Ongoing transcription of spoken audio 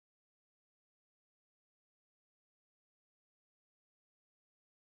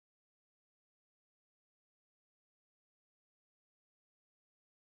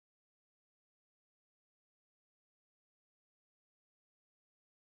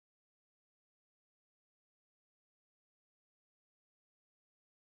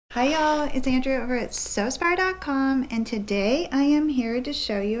Hi y'all, it's Andrea over at Sewspire.com, and today I am here to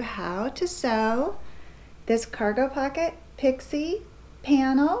show you how to sew this Cargo Pocket Pixie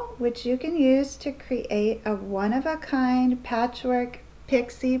panel, which you can use to create a one-of-a-kind patchwork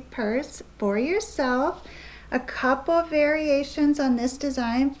pixie purse for yourself. A couple variations on this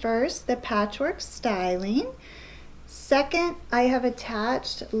design. First, the patchwork styling. Second, I have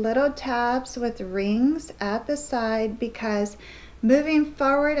attached little tabs with rings at the side because moving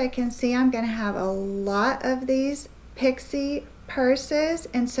forward, I can see I'm going to have a lot of these pixie purses,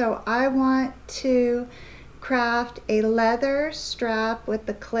 and so I want to craft a leather strap with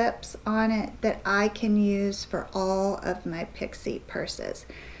the clips on it that I can use for all of my pixie purses.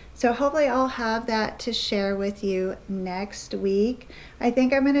 So hopefully I'll have that to share with you next week. I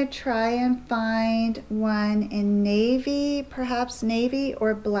think I'm going to try and find one in navy, perhaps navy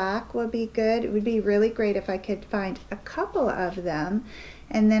or black would be good. It would be really great if I could find a couple of them,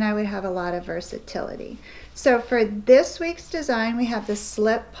 and then I would have a lot of versatility. So for this week's design, we have the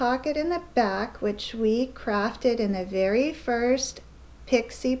slip pocket in the back, which we crafted in the very first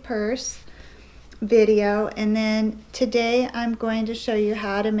Pixie Purse video, and then today I'm going to show you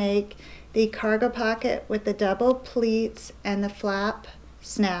how to make the cargo pocket with the double pleats and the flap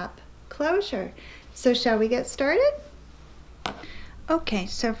snap closure. So shall we get started? Okay,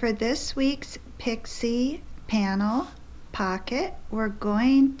 so for this week's Pixie panel pocket, we're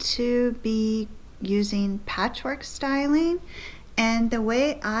going to be using patchwork styling, and the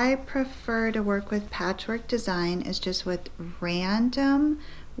way I prefer to work with patchwork design is just with random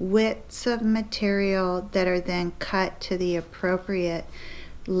widths of material that are then cut to the appropriate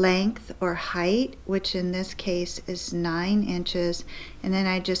length or height, which in this case is 9 inches, and then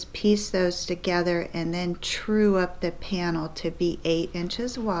I just piece those together and then true up the panel to be 8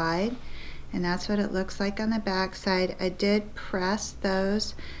 inches wide, and that's what it looks like on the back side. I did press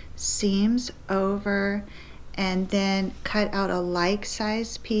those seams over and then cut out a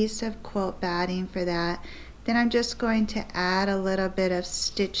like-sized piece of quilt batting for that. Then I'm just going to add a little bit of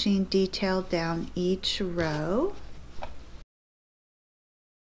stitching detail down each row.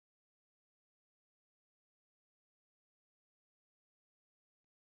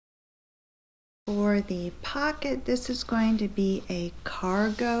 For the pocket, this is going to be a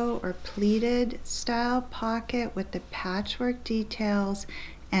cargo or pleated style pocket with the patchwork details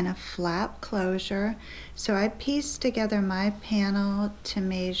and a flap closure. So I pieced together my panel to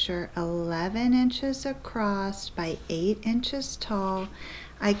measure 11 inches across by 8 inches tall.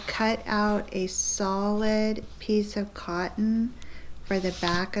 I cut out a solid piece of cotton for the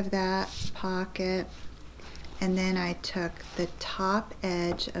back of that pocket, and then I took the top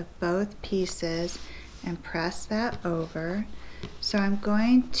edge of both pieces and pressed that over. So I'm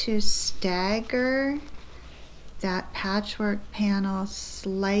going to stagger that patchwork panel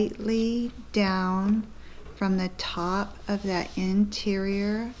slightly down from the top of that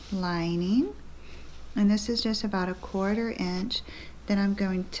interior lining, and this is just about 1/4 inch. Then I'm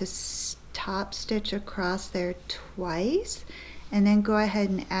going to top stitch across there twice, and then go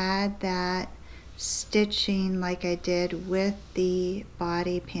ahead and add that stitching like I did with the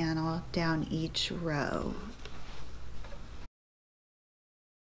body panel down each row.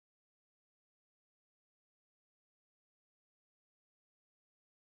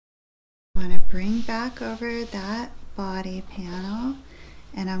 I'm going to bring back over that body panel,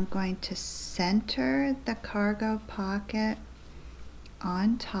 and I'm going to center the cargo pocket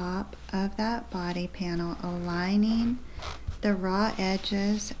on top of that body panel, aligning the raw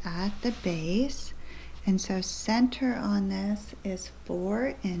edges at the base. And so center on this is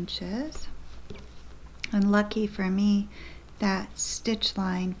 4 inches, and lucky for me that stitch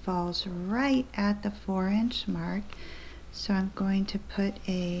line falls right at the 4-inch mark. So I'm going to put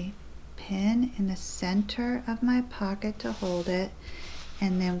a pin in the center of my pocket to hold it,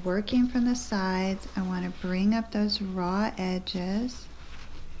 and then working from the sides, I want to bring up those raw edges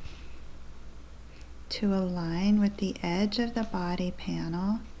to align with the edge of the body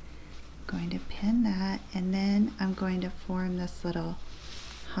panel. I'm going to pin that, and then I'm going to form this little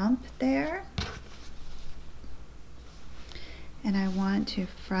hump there, and I want to,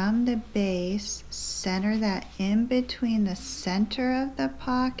 from the base, center that in between the center of the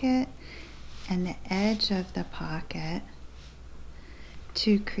pocket and the edge of the pocket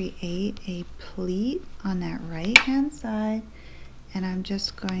to create a pleat on that right hand side. And I'm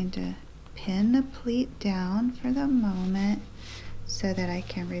just going to pin the pleat down for the moment so that I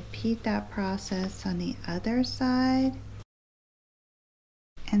can repeat that process on the other side.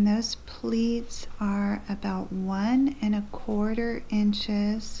 And those pleats are about 1 1/4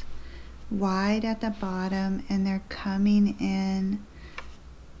 inches wide at the bottom, and they're coming in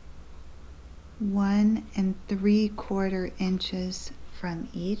 1 3/4 inches from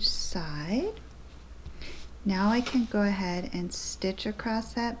each side. Now I can go ahead and stitch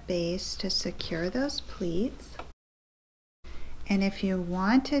across that base to secure those pleats. And if you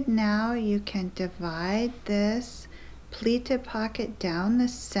wanted now, you can divide this pleated pocket down the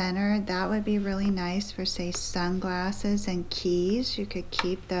center. That would be really nice for, say, sunglasses and keys. You could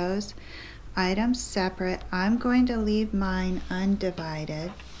keep those items separate. I'm going to leave mine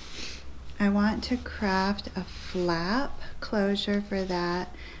undivided. I want to craft a flap closure for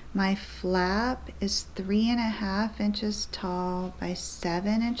that. My flap is 3.5 inches tall by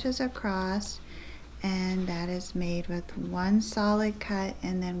 7 inches across, and that is made with 1 solid cut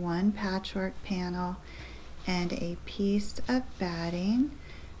and then 1 patchwork panel and a piece of batting.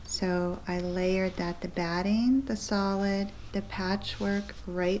 So I layered that, the batting, the solid, the patchwork,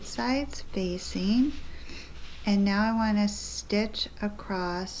 right sides facing. And now I want to stitch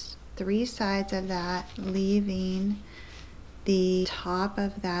across 3 sides of that, leaving the top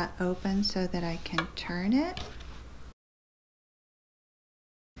of that open so that I can turn it.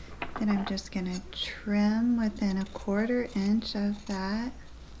 Then I'm just going to trim within 1/4 inch of that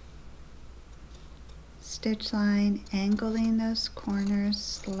stitch line, angling those corners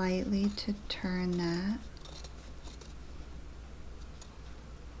slightly to turn that.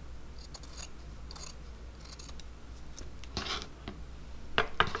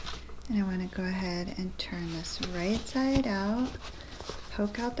 And I want to go ahead and turn this right side out,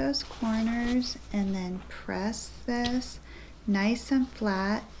 poke out those corners, and then press this nice and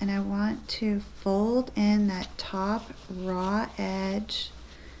flat. And I want to fold in that top raw edge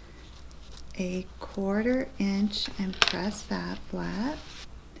 1/4 inch and press that flat.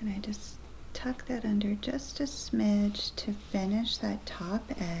 Then I just tuck that under just a smidge to finish that top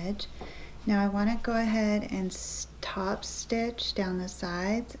edge. Now I want to go ahead and top stitch down the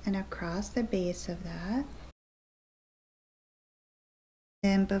sides and across the base of that.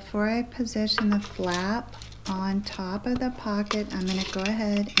 And before I position the flap on top of the pocket, I'm going to go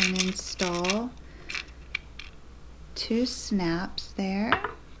ahead and install 2 snaps there.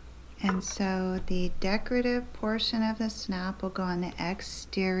 And so the decorative portion of the snap will go on the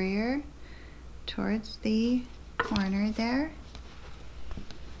exterior towards the corner there.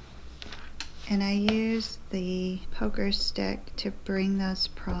 And I use the poker stick to bring those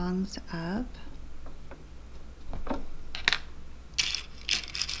prongs up.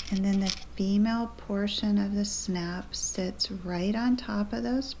 And then the female portion of the snap sits right on top of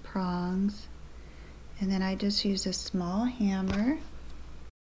those prongs. And then I just use a small hammer.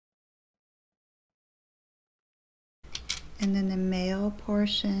 And then the male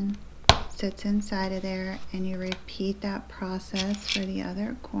portion sits inside of there, and you repeat that process for the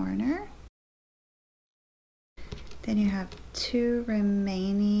other corner. Then you have 2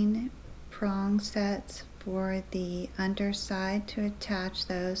 remaining prong sets for the underside to attach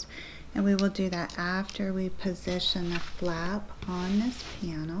those, and we will do that after we position the flap on this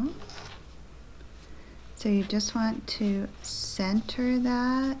panel. So you just want to center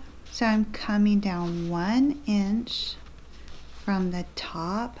that. So I'm coming down 1 inch from the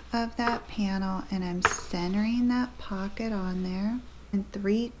top of that panel, and I'm centering that pocket on there, and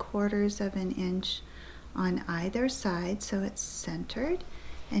 3/4 of an inch on either side so it's centered.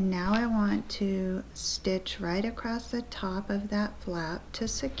 And now I want to stitch right across the top of that flap to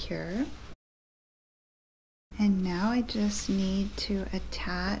secure. And now I just need to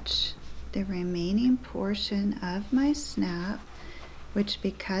attach the remaining portion of my snap, which,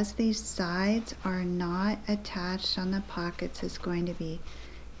 because these sides are not attached on the pockets, is going to be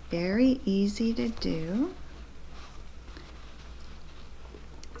very easy to do.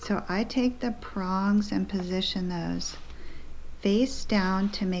 So I take the prongs and position those face down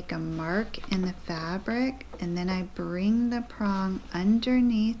to make a mark in the fabric, and then I bring the prong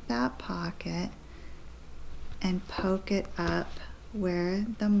underneath that pocket and poke it up where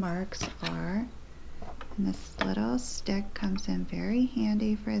the marks are. And this little stick comes in very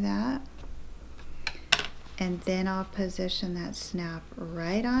handy for that. And then I'll position that snap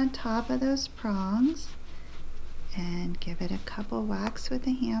right on top of those prongs and give it a couple whacks with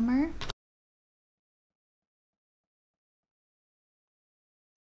a hammer.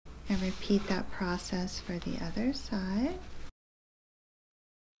 And repeat that process for the other side.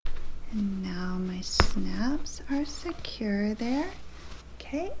 And now my snaps are secure there.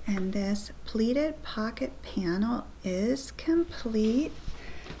 Okay, and this pleated pocket panel is complete.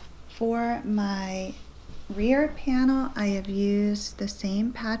 For my rear panel, I have used the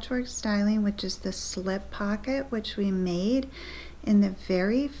same patchwork styling, which is the slip pocket, which we made in the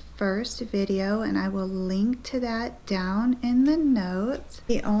very first video, and I will link to that down in the notes.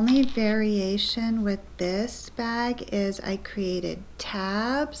 The only variation with this bag is I created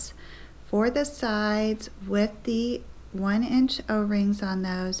tabs for the sides with the 1-inch O-rings on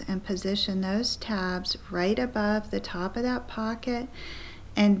those and position those tabs right above the top of that pocket,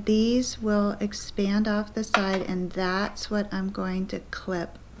 and these will expand off the side, and that's what I'm going to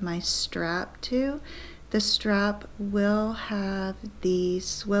clip my strap to. The strap will have the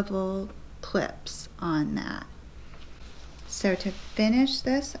swivel clips on that. So to finish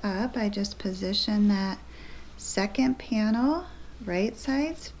this up, I just position that second panel right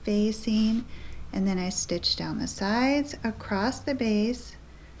sides facing, and then I stitch down the sides across the base,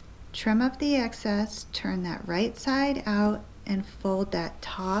 trim up the excess, turn that right side out, and fold that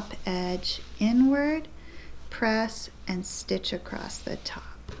top edge inward, press, and stitch across the top.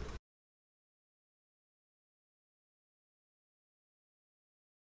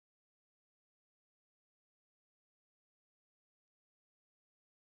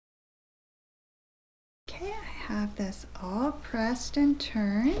 Okay, I have this all pressed and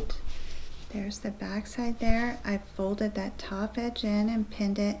turned. There's the back side there. I folded that top edge in and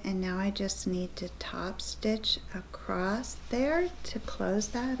pinned it, and now I just need to top stitch across there to close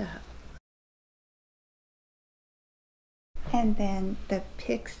that up. And then the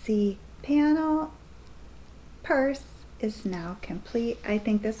Pixie panel purse is now complete. I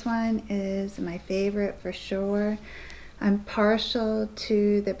think this one is my favorite for sure. I'm partial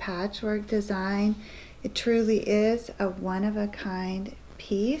to the patchwork design. It truly is a one-of-a-kind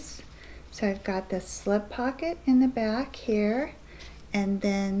piece. So I've got this slip pocket in the back here, and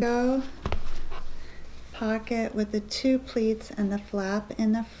then go pocket with the 2 pleats and the flap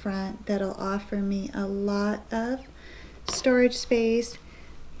in the front that'll offer me a lot of storage space,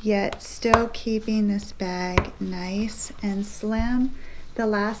 yet still keeping this bag nice and slim. The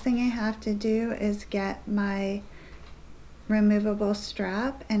last thing I have to do is get my removable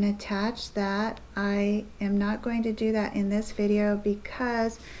strap and attach that. I am not going to do that in this video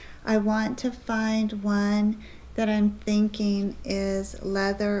because I want to find one that I'm thinking is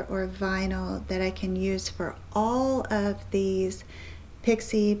leather or vinyl that I can use for all of these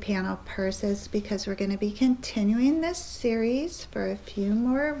Pixie panel purses, because we're going to be continuing this series for a few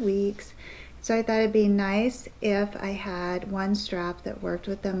more weeks. So I thought it'd be nice if I had one strap that worked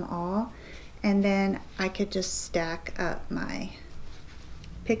with them all, and then I could just stack up my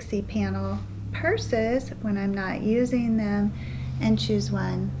Pixie panel purses when I'm not using them and choose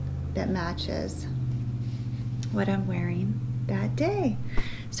one that matches what I'm wearing that day.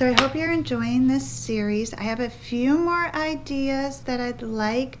 So I hope you're enjoying this series. I have a few more ideas that I'd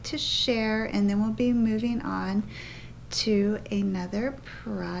like to share, and then we'll be moving on to another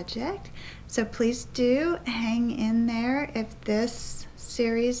project. So please do hang in there. If this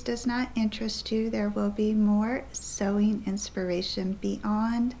series does not interest you, there will be more sewing inspiration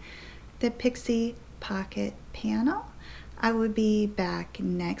beyond the Pixie Pocket Panel. I will be back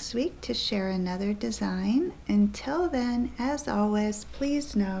next week to share another design. Until then, as always,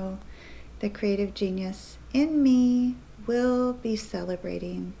 please know the creative genius in me will be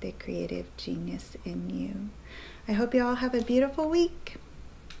celebrating the creative genius in you. I hope you all have a beautiful week.